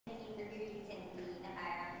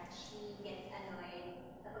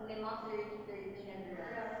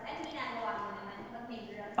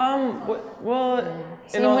Well,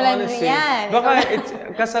 in all honesty, baka it's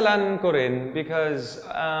kasalanan ko rin because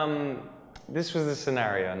this was the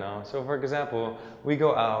scenario, no? So for example, we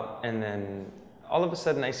go out and then all of a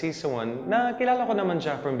sudden I see someone na kilala ko naman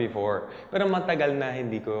siya from before, pero matagal na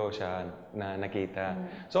hindi ko siya nakita.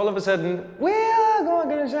 So all of a sudden, Will,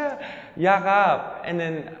 gano'n siya, yakap. And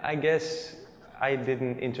then I guess I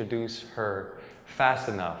didn't introduce her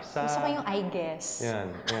fast enough. Gusto ko yung I guess.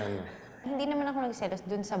 Yan. Hindi naman ako nagselos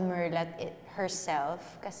dun sa Merlat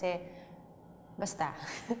herself kasi basta.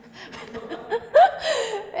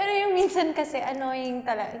 Pero yung minsan kasi annoying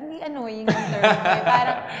talaga. Hindi annoying yung term ko.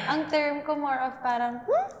 Parang, ang term ko more of parang,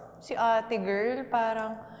 si ate girl,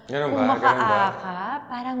 parang, kung maka-akap,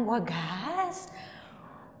 parang wagas.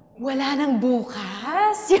 Wala nang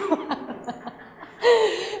bukas.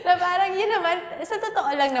 Na parang yun naman, sa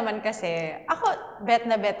totoo lang naman kasi, ako, bet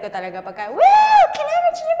na bet ko talaga pagka, wow!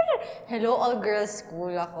 Hello, all-girls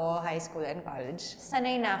school ako, high school and college.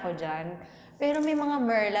 Sanay na ako dyan. Pero may mga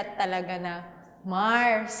Merlat talaga na,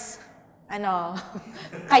 Mars,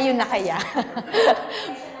 kayo na kaya?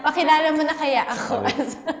 Pakilala mo na kaya ako?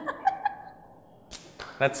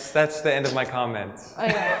 That's the end of my comments. Oh,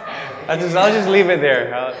 yeah. I'll just leave it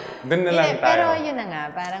there. Dun na lang tayo. Pero yun na nga,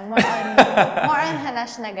 parang more on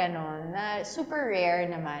hanash na gano'n, na super rare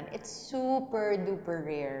naman. It's super duper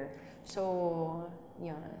rare. So,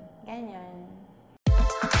 yun. Ganyan.